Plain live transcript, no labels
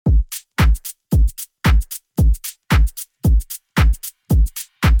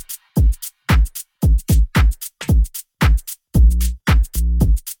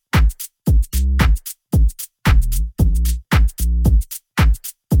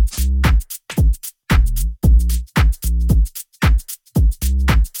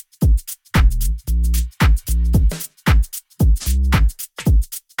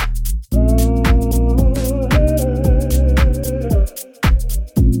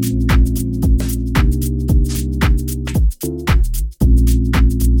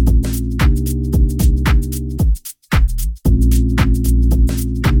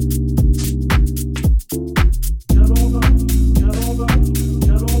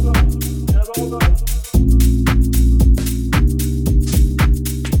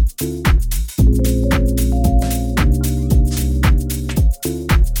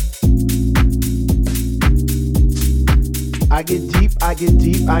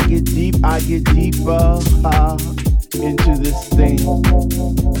I get deeper into this thing.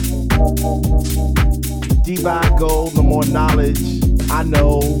 The deeper I go, the more knowledge I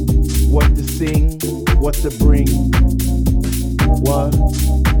know what to sing, what to bring. What?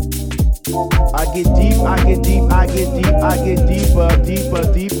 I get deep, I get deep, I get deep, I get deeper,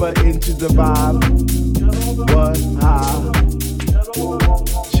 deeper, deeper into the vibe. What?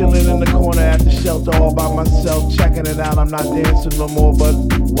 Chilling in the corner at the shelter all by myself, checking it out. I'm not dancing no more, but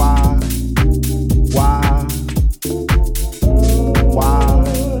why? Why? Why?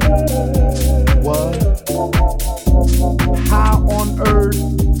 What? How on earth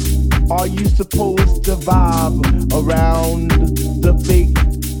are you supposed to vibe around the fake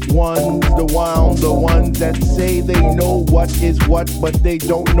ones, the ones that say they know what is what, but they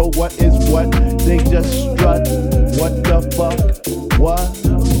don't know what is what. They just strut. What the fuck? What?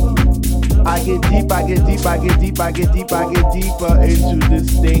 I get deep, I get deep, I get deep, I get deep, I get deeper into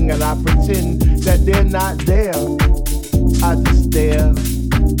this thing, and I pretend that they're not there. I just stare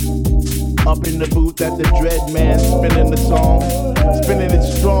up in the booth at the Dread Man spinning the song, spinning it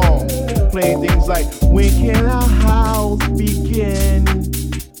strong, playing things like "When can our house begin?"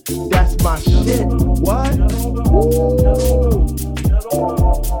 That's my shit. What? Ooh.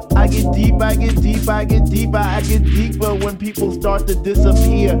 I get deep, I get deep, I get deeper, I get deeper when people start to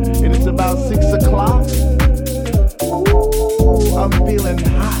disappear, and it's about 6 o'clock. Ooh, I'm feeling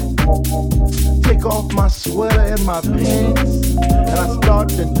hot. Take off my sweater and my pants, and I start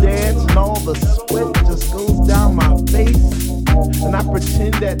to dance, and all the sweat just goes down my face, and I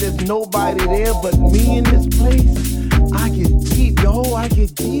pretend that there's nobody there but me in this place. I get deep, yo, I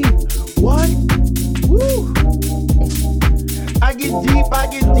get deep. What? Woo! I get deep, I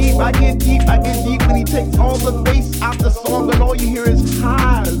get deep, I get deep, I get deep when he takes all the bass out the song and all you hear is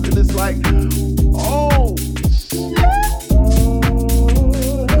highs, and it's like, oh shit.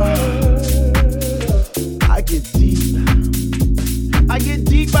 I get deep. I get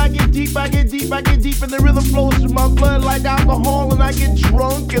deep, I get deep, I get deep, I get deep, and the rhythm flows through my blood like alcohol, and I get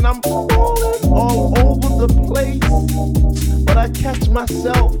drunk and I'm falling all over the place. But I catch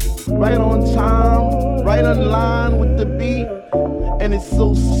myself right on time, right on line with the beat. And it's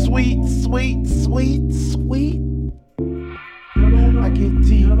so sweet, sweet, sweet, sweet. I get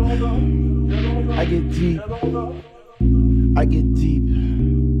deep. I get deep. I get deep.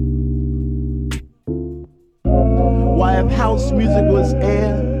 Why, if house music was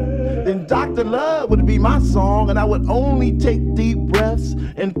air, then Dr. Love would be my song, and I would only take deep breaths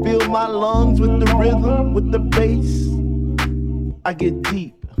and fill my lungs with the rhythm, with the bass. I get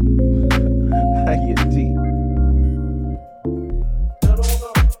deep. I get deep.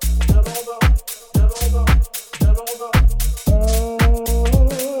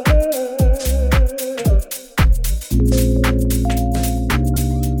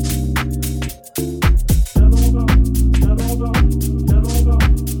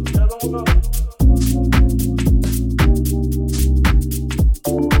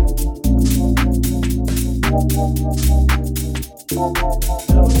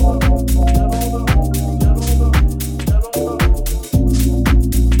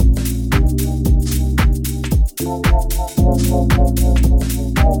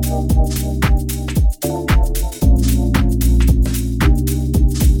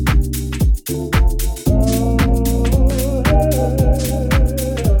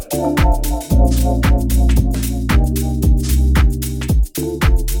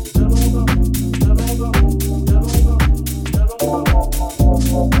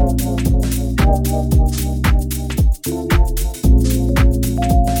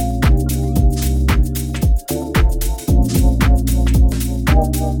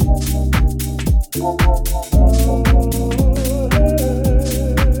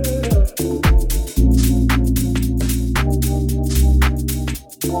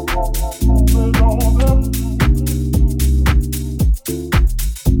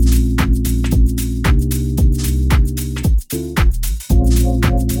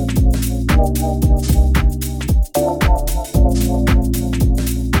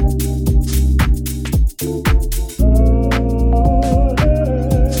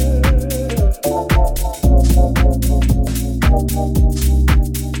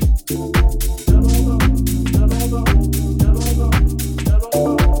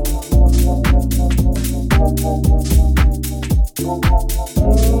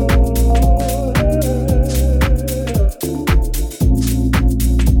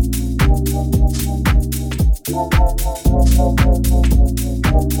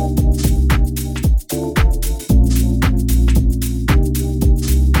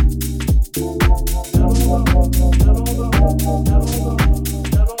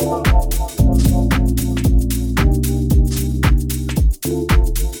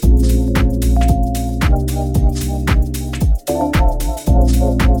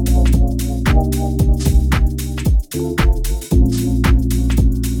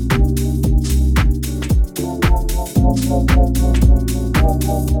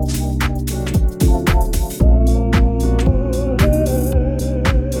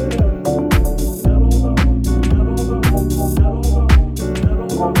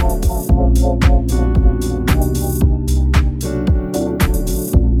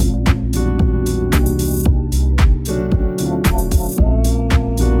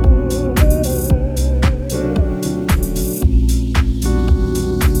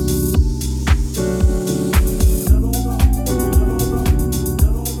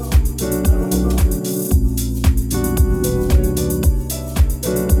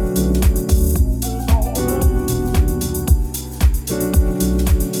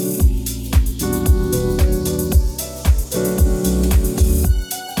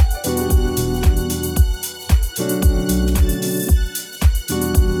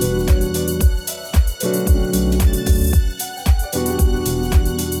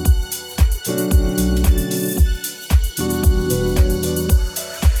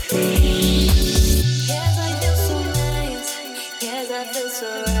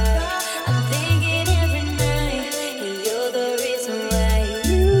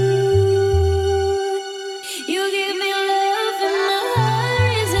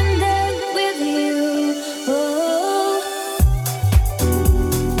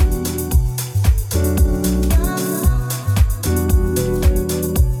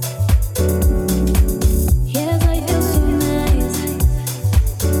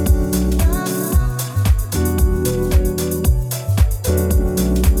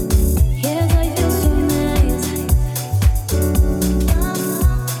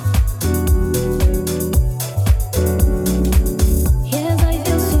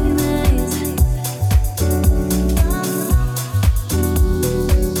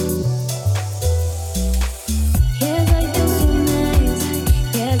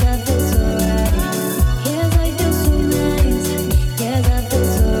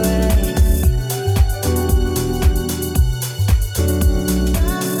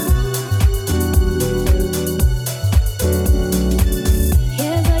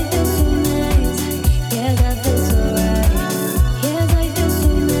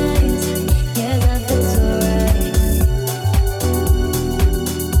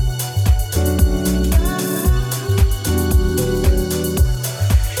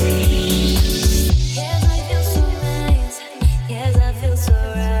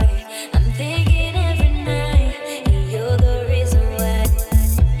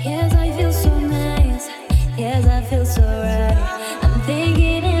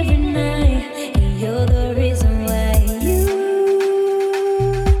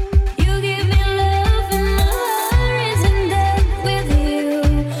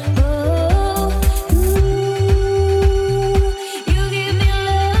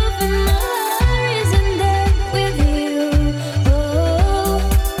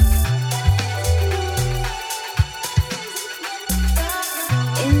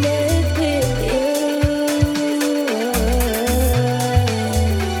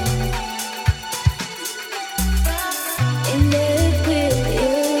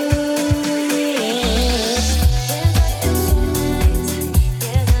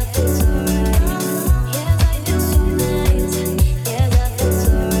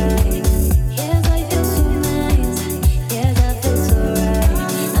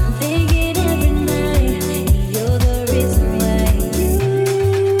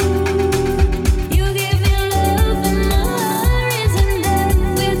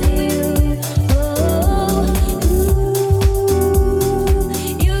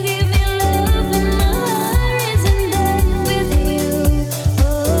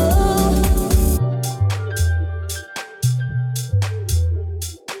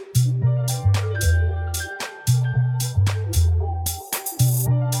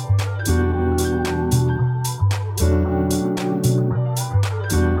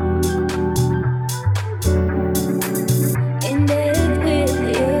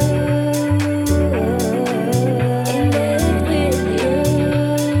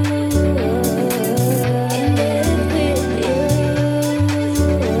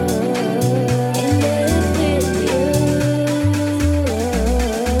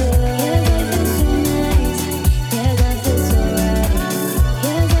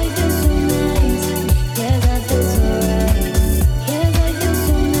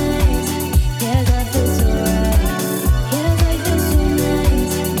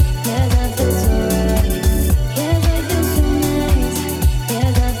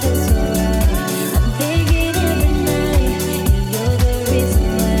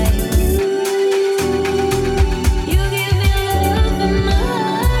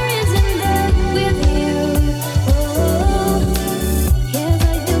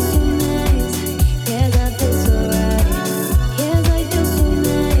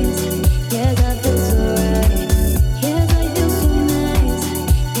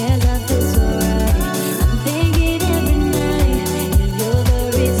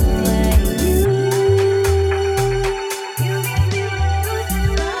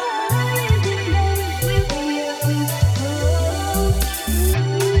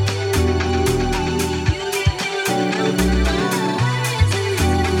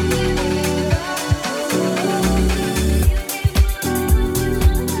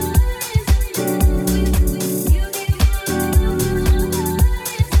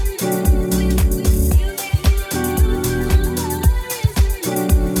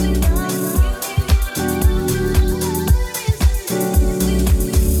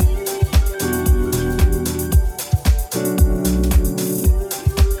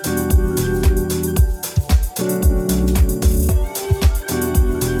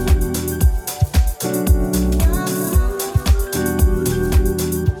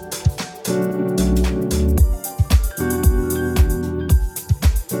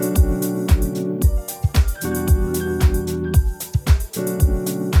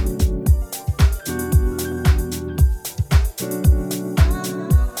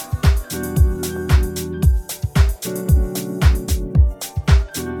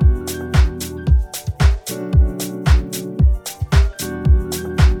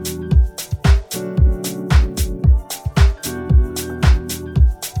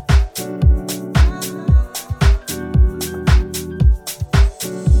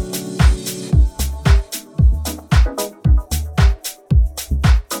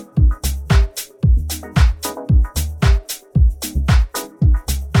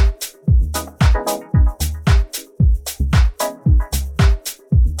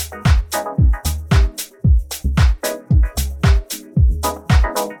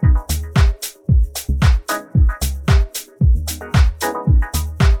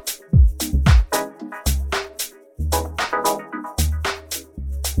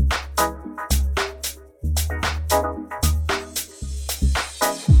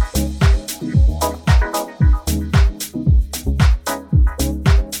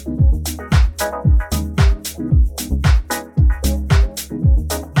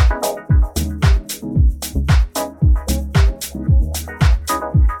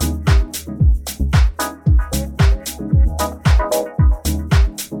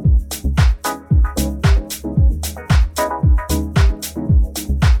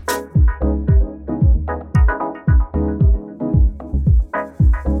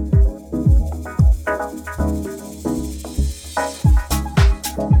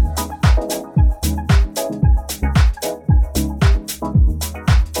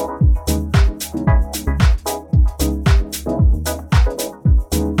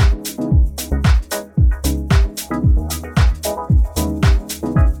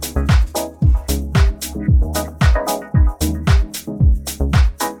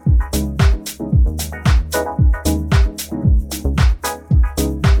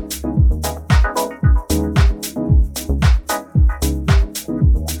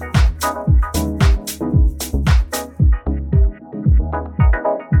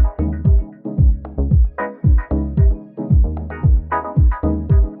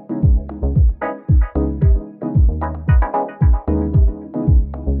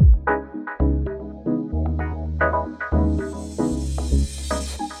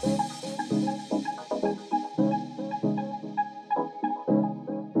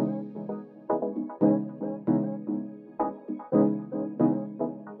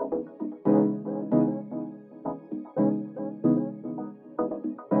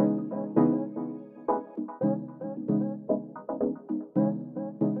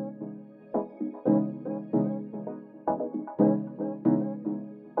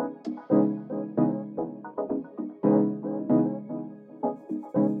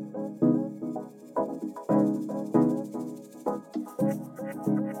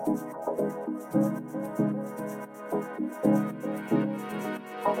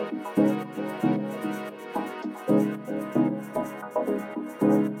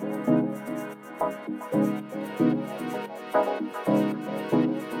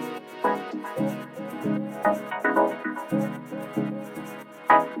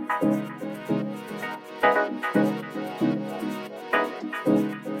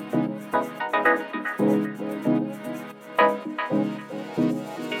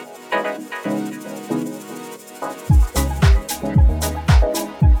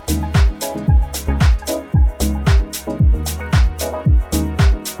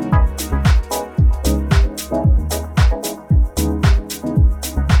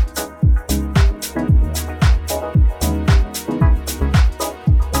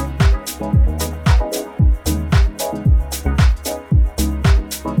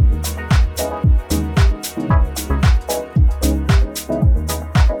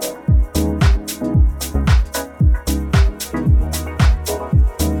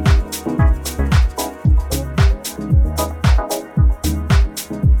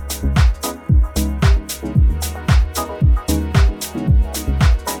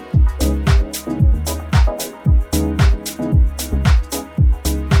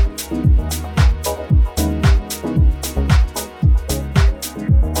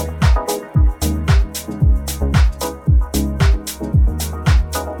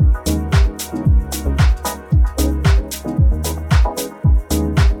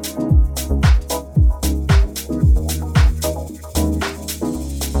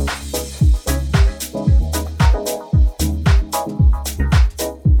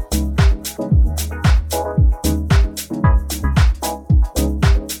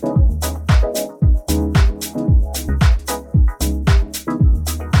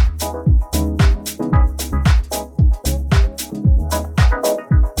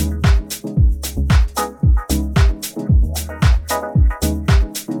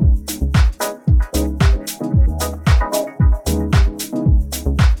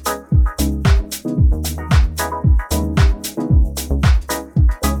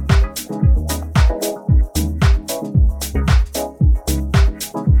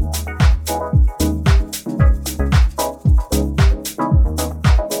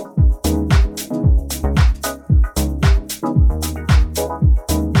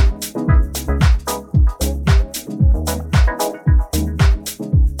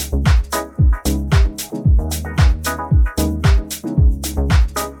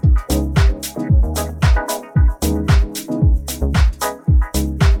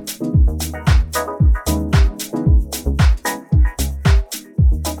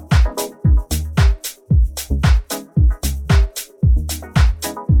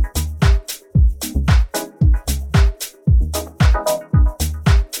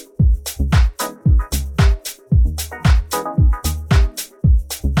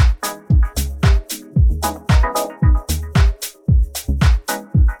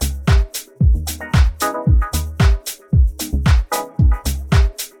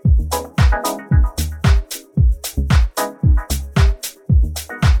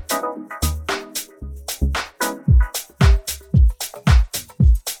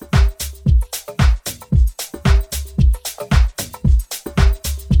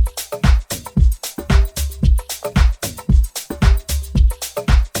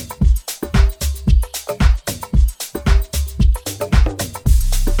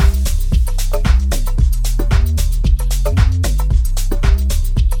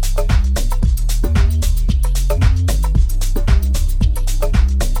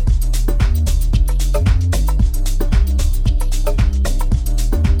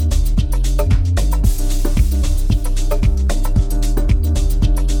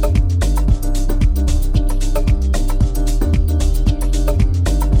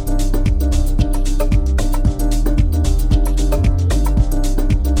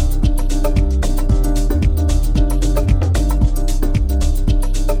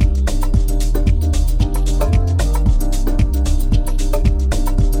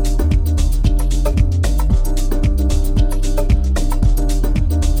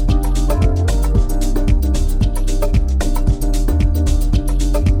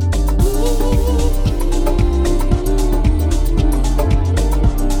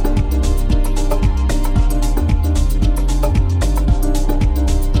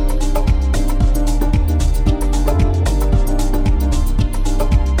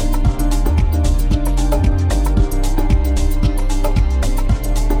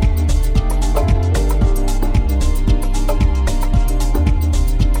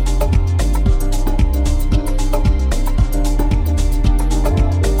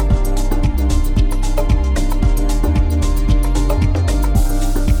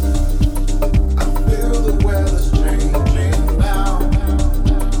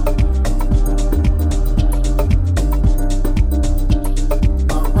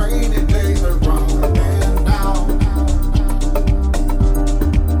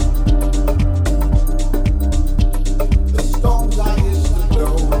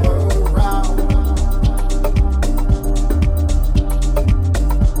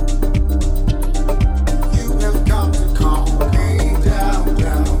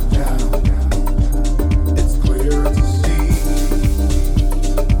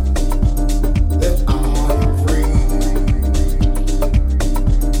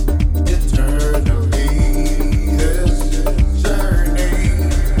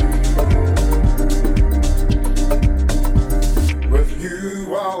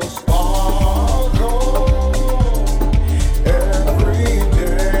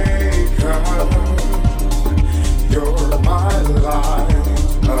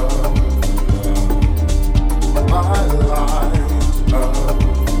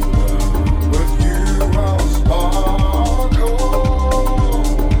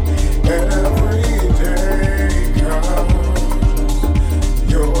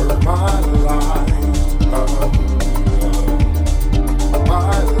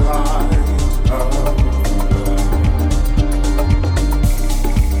 My life.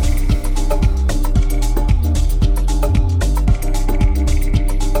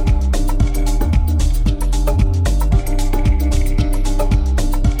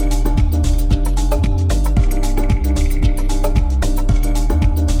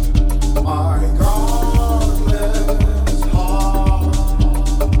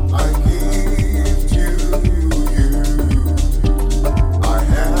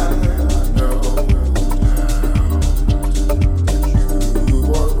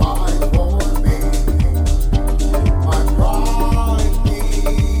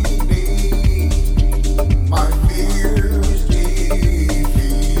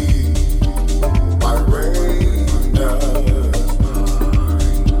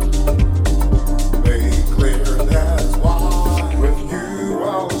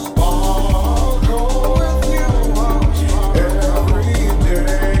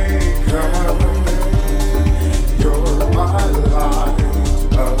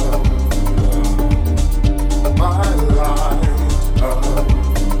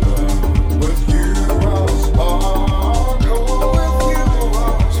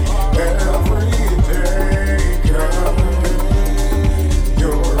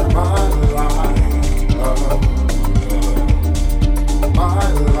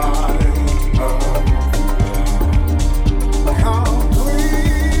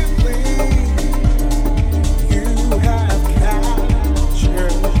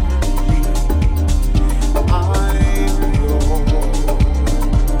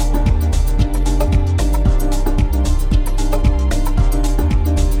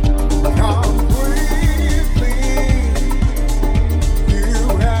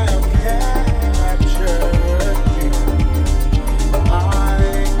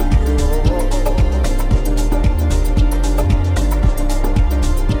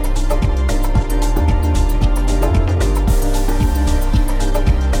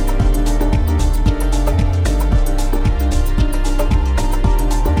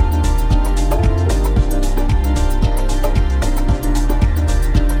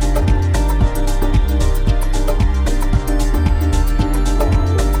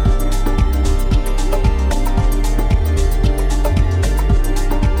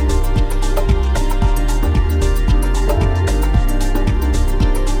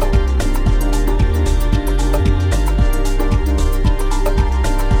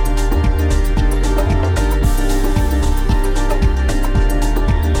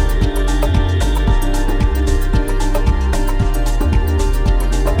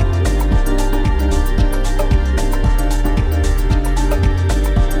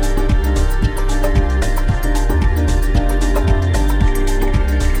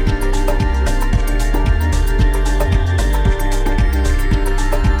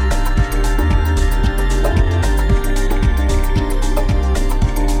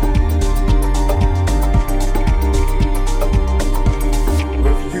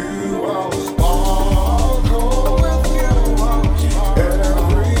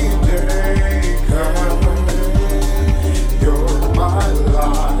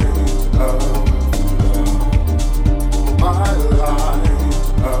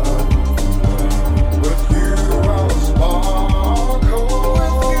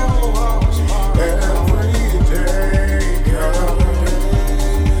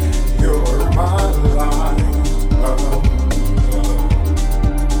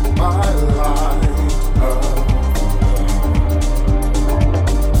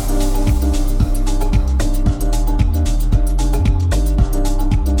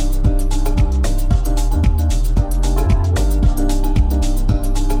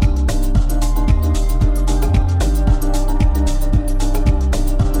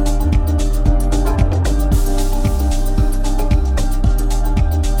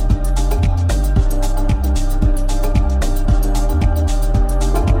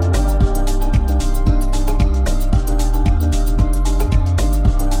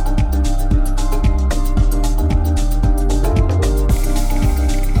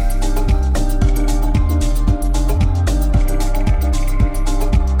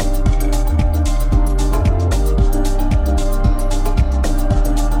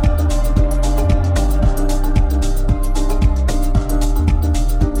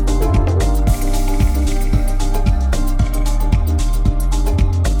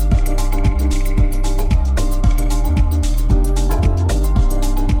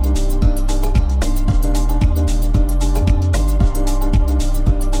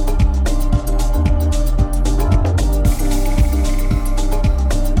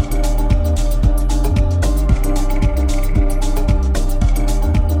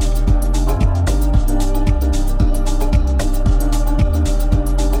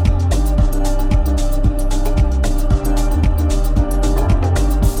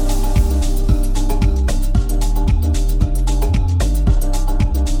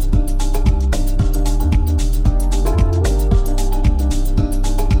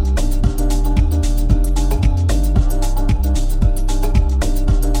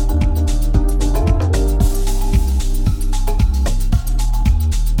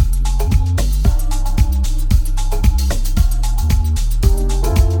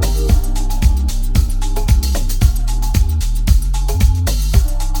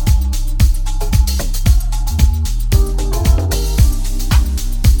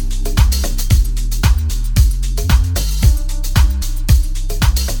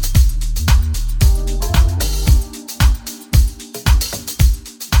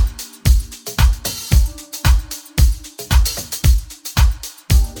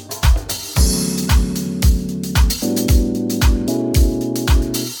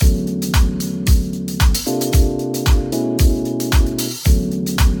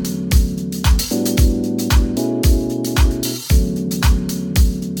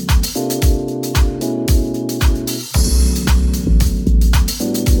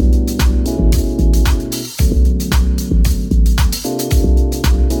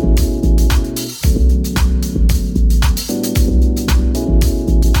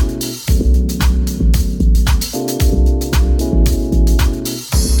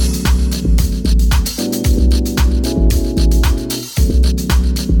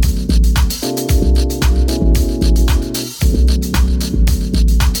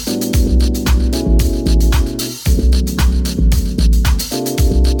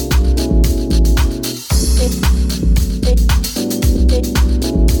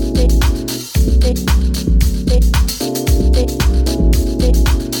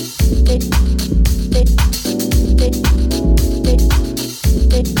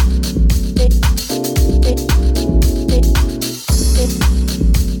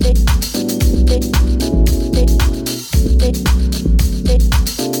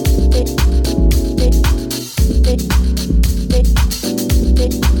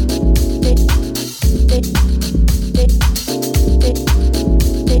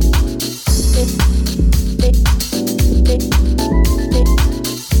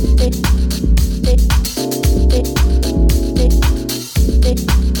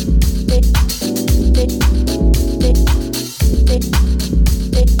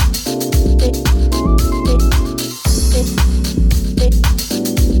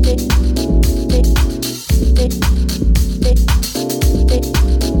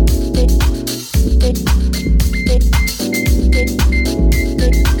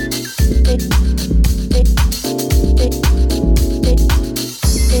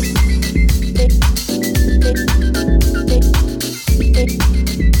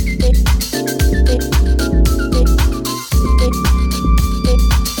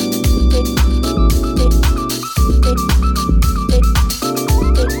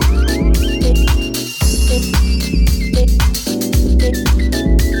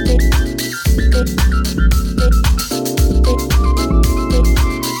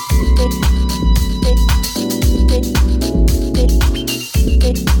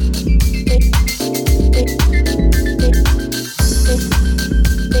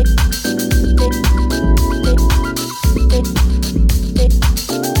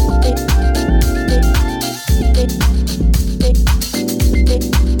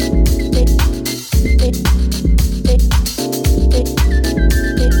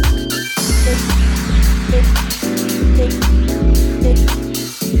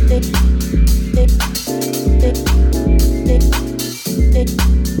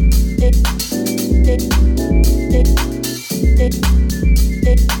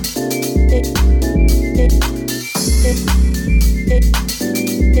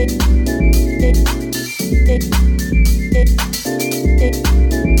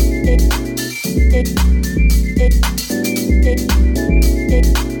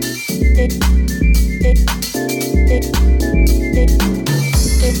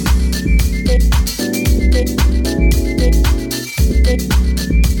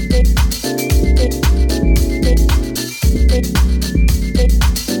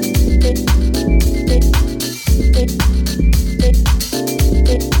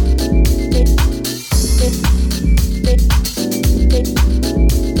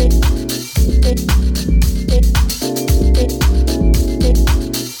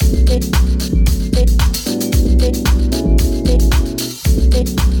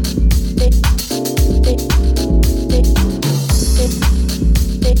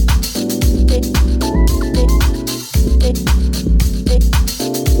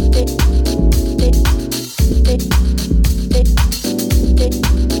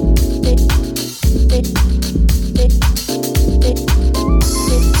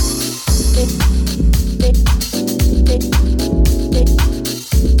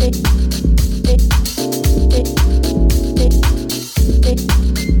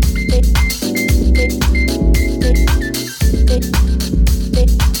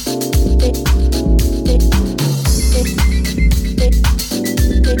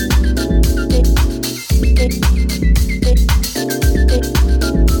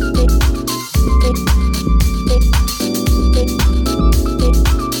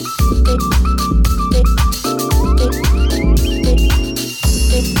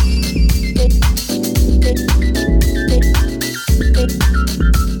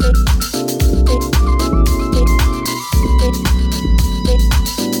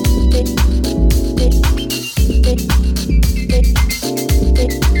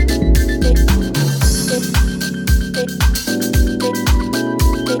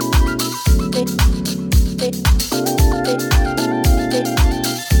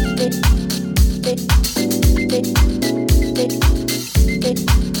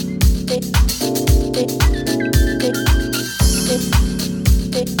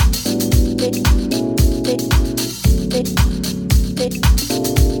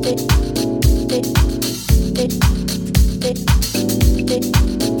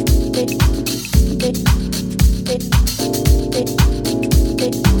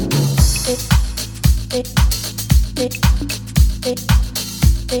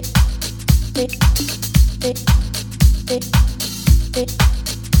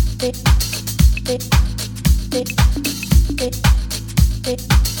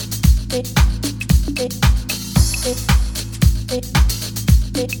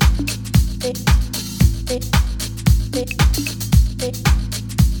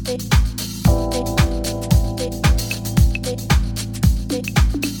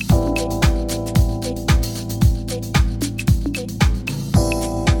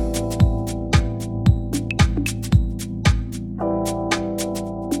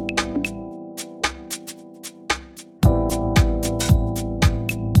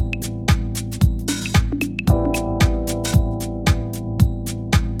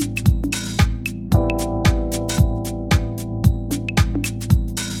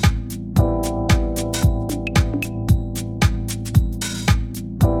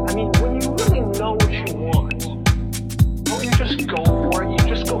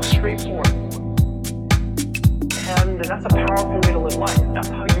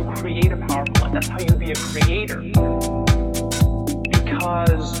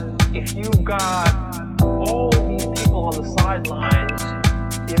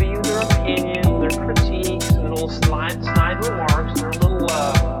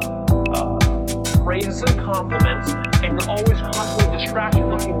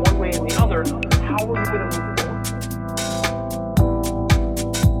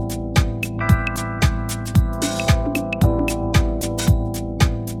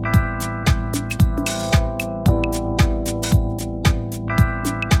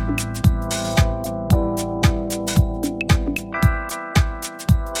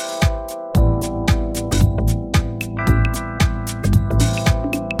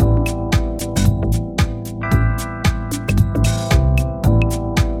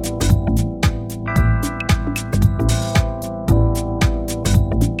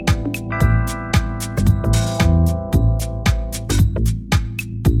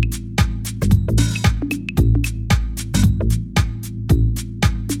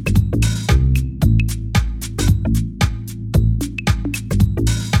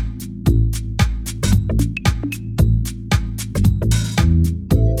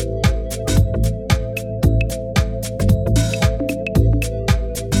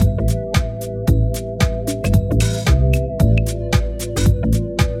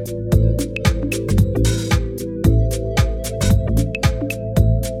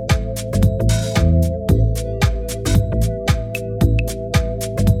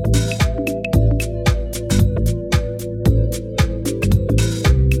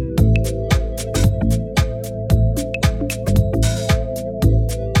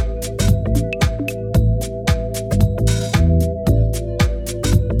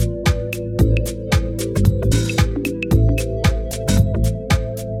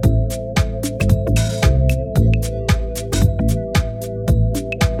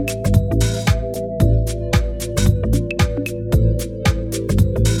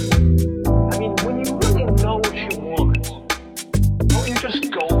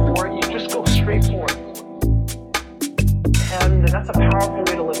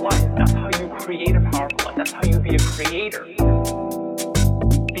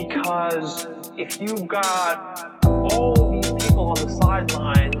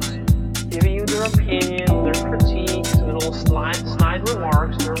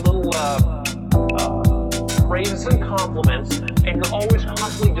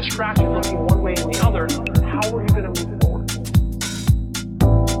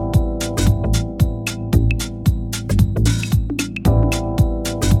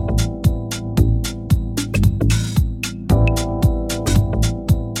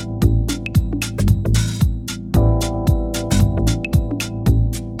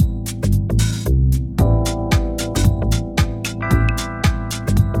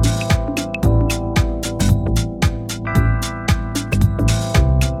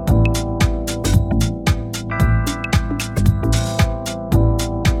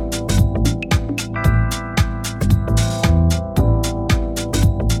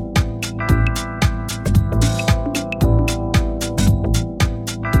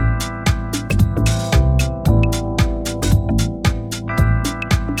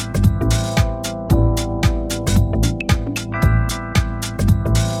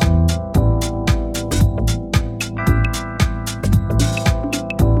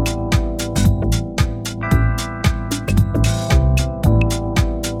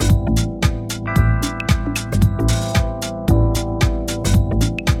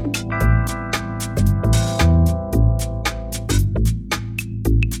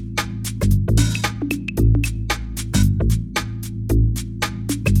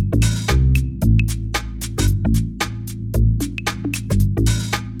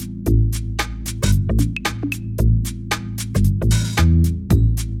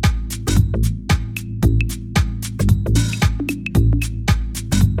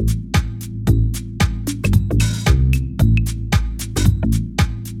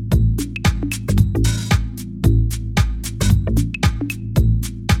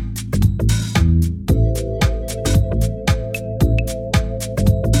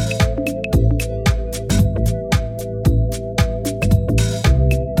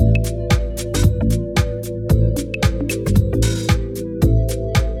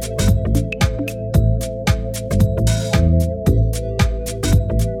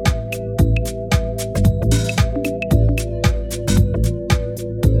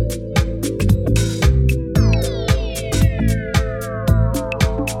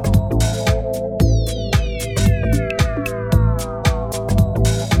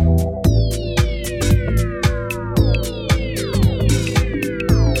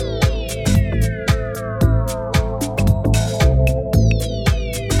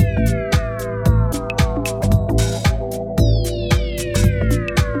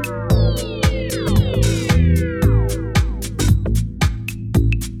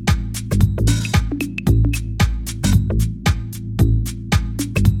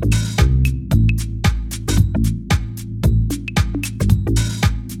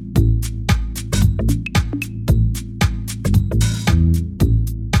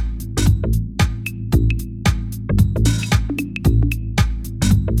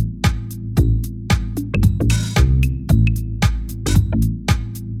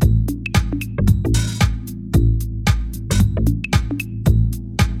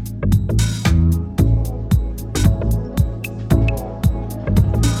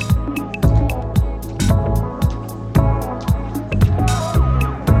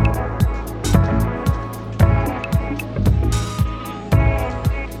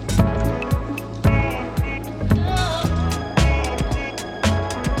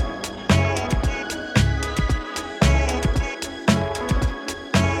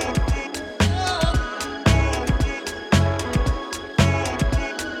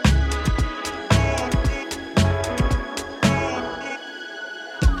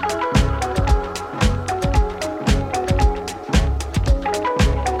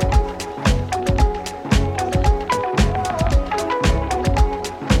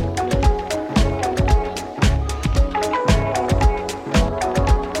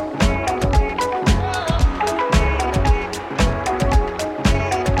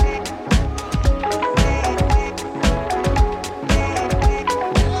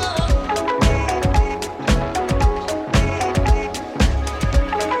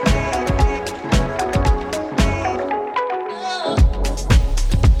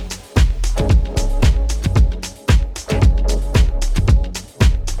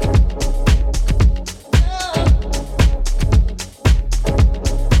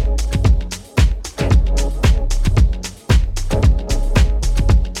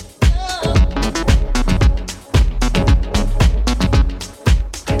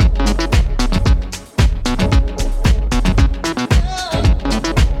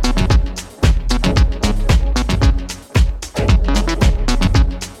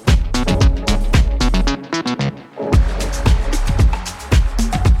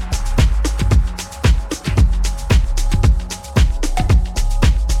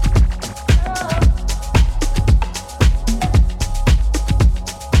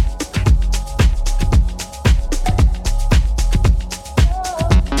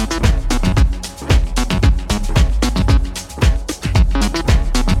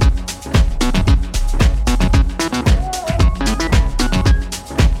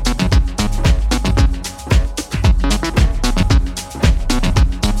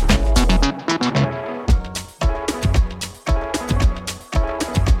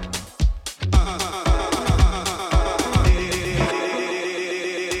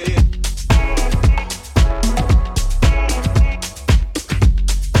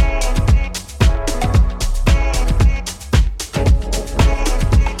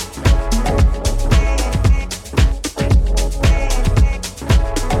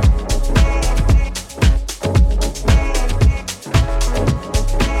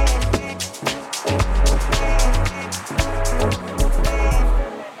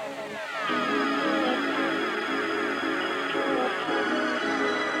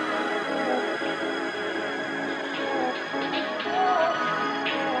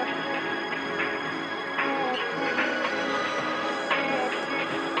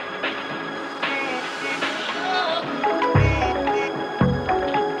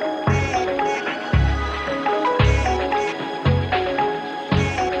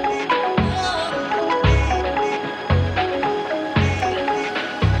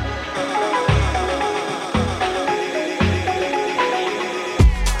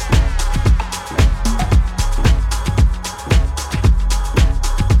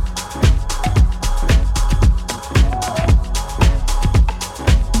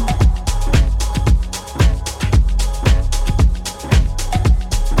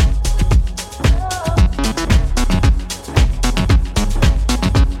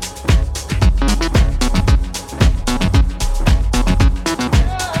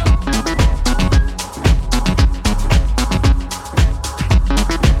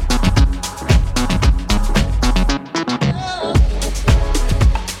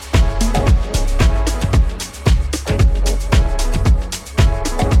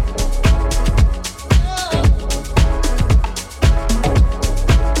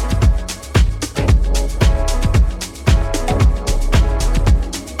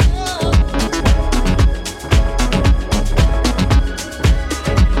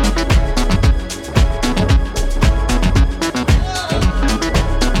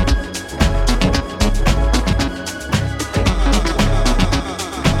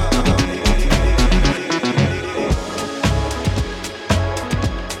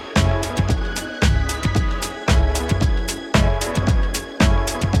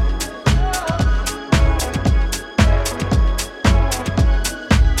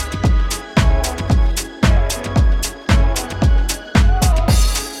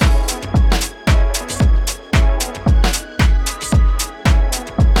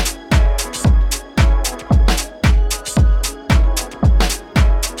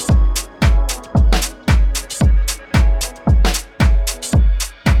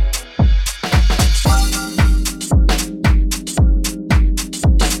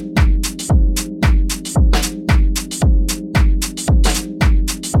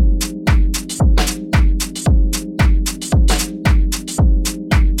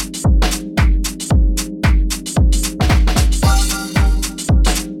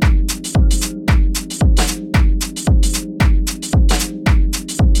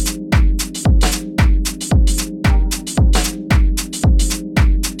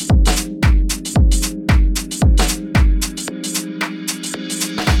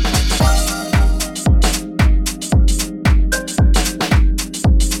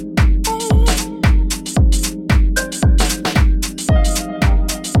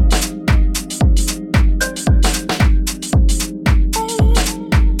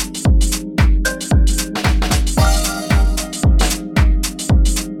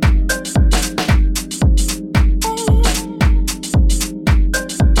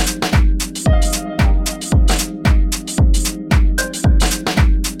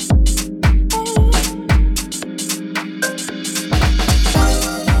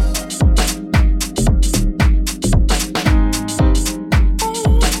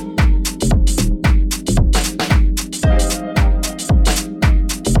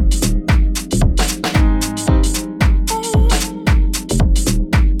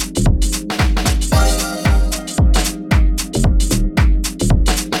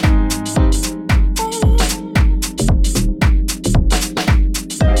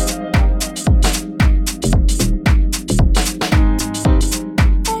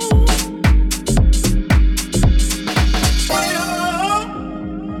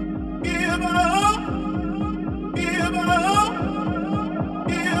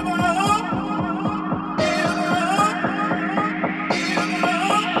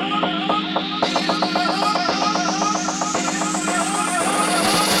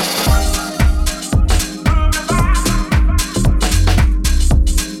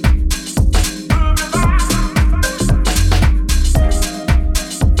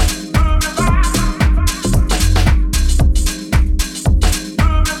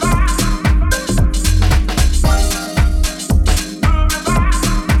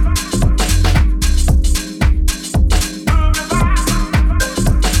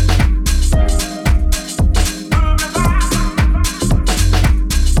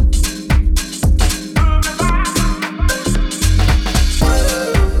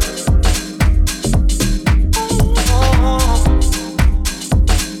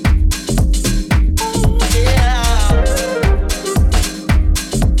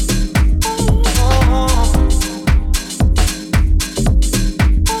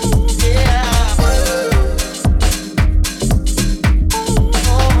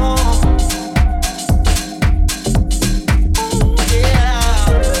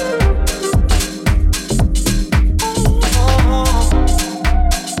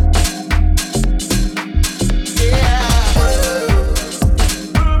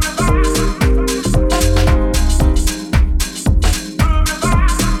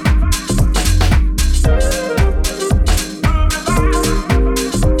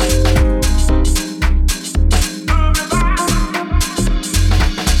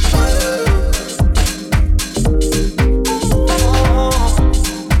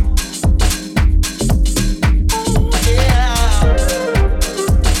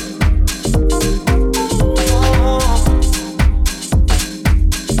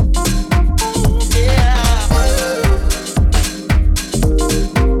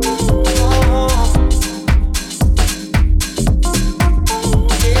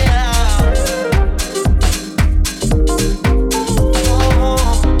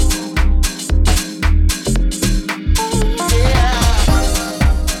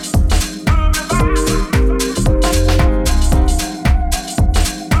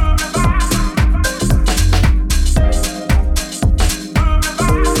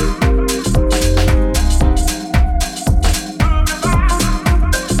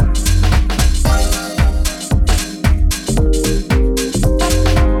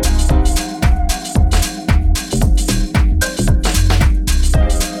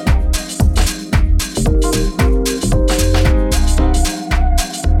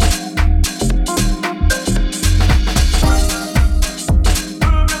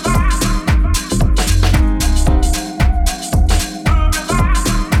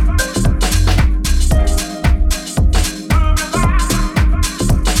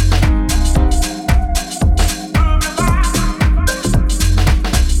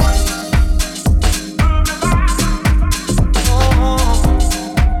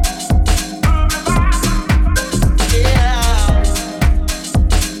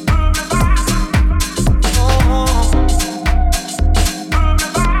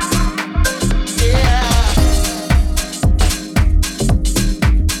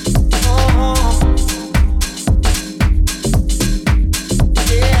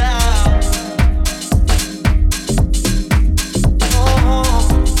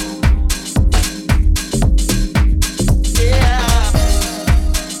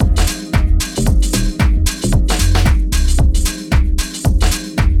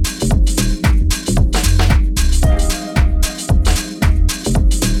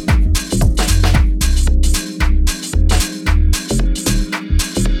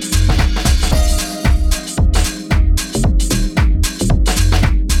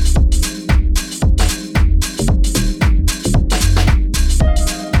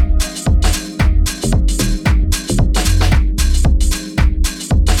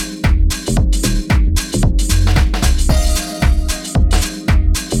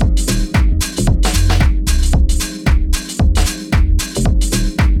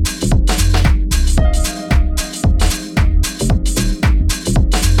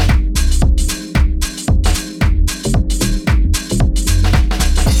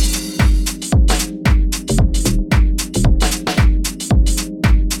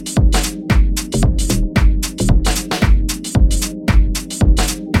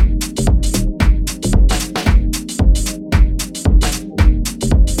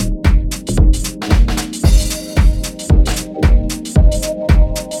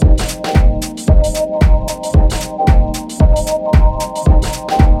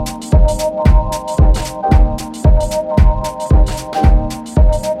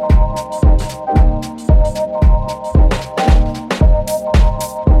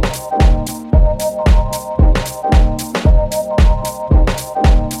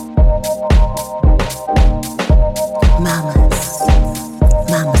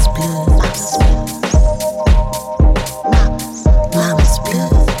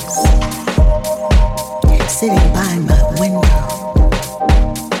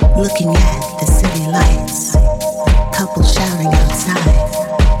 looking at the city lights, couple shouting outside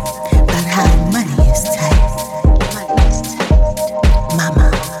about how money is tight.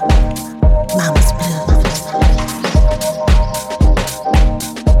 Mama's blues.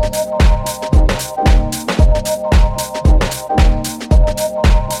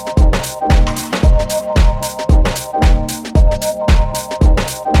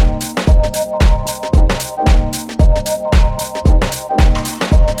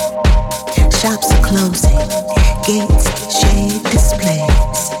 Shops are closing, gates, shade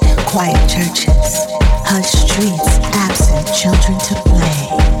displays, quiet churches, hushed streets, absent children to play.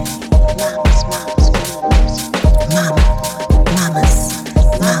 Mama's blues.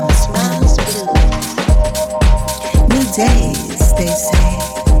 New days, they say.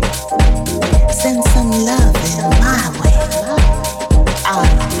 Send some love in my way. I'll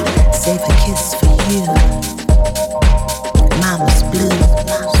save a kiss for you. Mama's blues.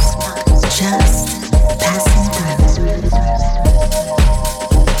 Just passing through.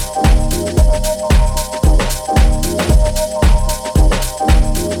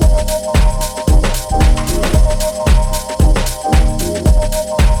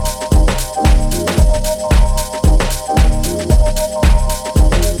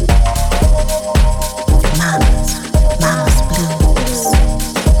 Mama's blues.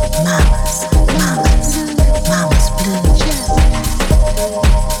 Mama's blues.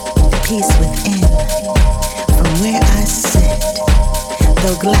 Peace within, from where I sit.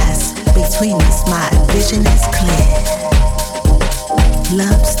 Though glass between us, my vision is clear.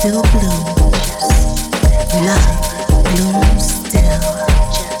 Love still blooms. Love blooms still.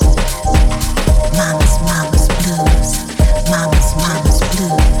 Mama's blues. Mama's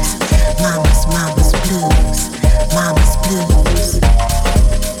blues. Mama's blues. Mama's blues.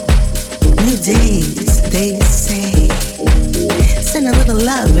 New days, they say. Send a little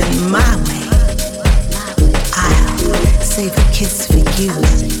love in my way. I'll save a kiss for you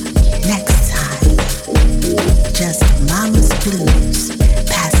next time. Just mama's blues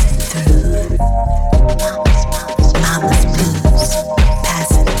passing through. Mama's blues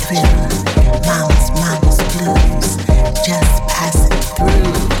passing through. Mama's blues just passing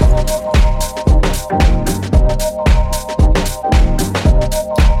through.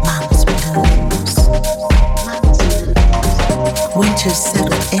 Mama's blues. Winter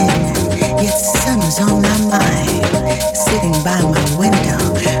settled in, yet summer's on my mind. Sitting by my window,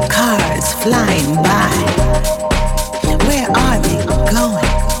 cars flying by. Where are they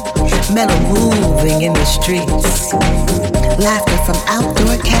going? Metal moving in the streets. Laughter from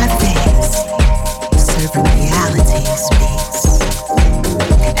outdoor cafes, serving reality speaks.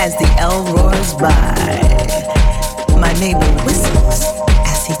 As the L roars by, my neighbor whistles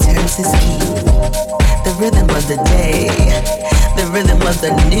as he turns his key. The rhythm of the day, the rhythm of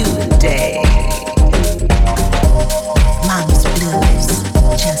the new day. Mama's blues,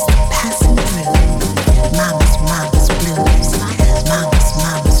 just passing through. Mama's blues. Mama's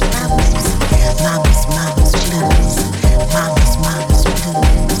blues. Mama's blues. Mama's blues.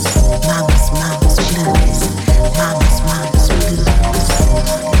 Mama's blues. Mama's blues.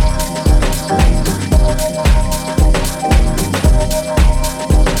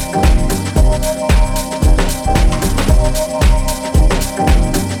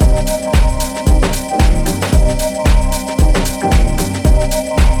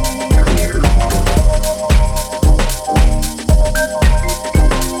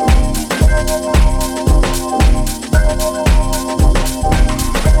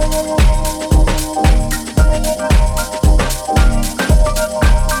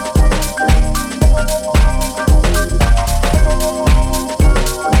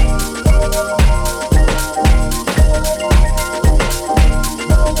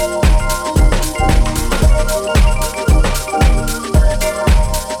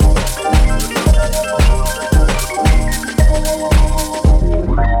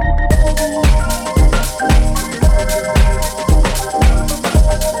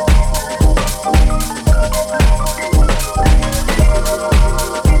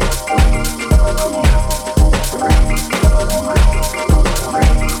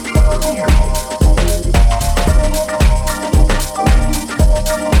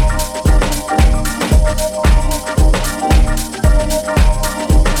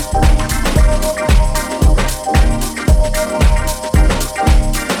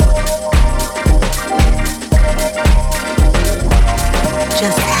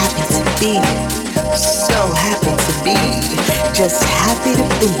 Just happy to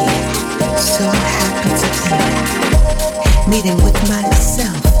be, so happy to be. Meeting with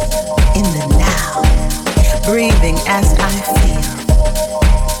myself in the now, breathing as I feel.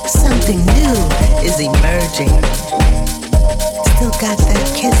 Some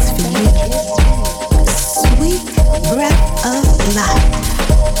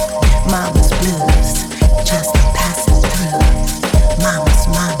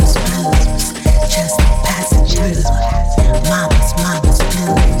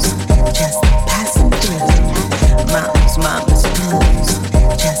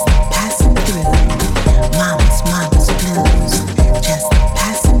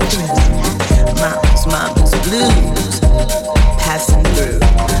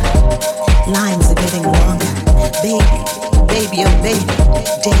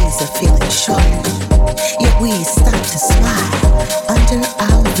Days are feeling short, yet we stop to smile under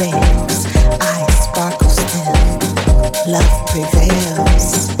our veils. Eyes sparkle still. Love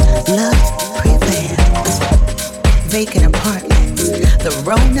prevails. Love prevails. Vacant apartments. The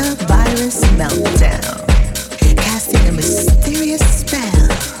Rona virus meltdown, casting a mysterious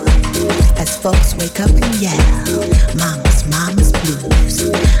spell as folks wake up and yell, "Mama's, mama's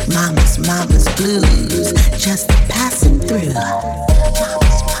blues, mama's, mama's blues, just passing through."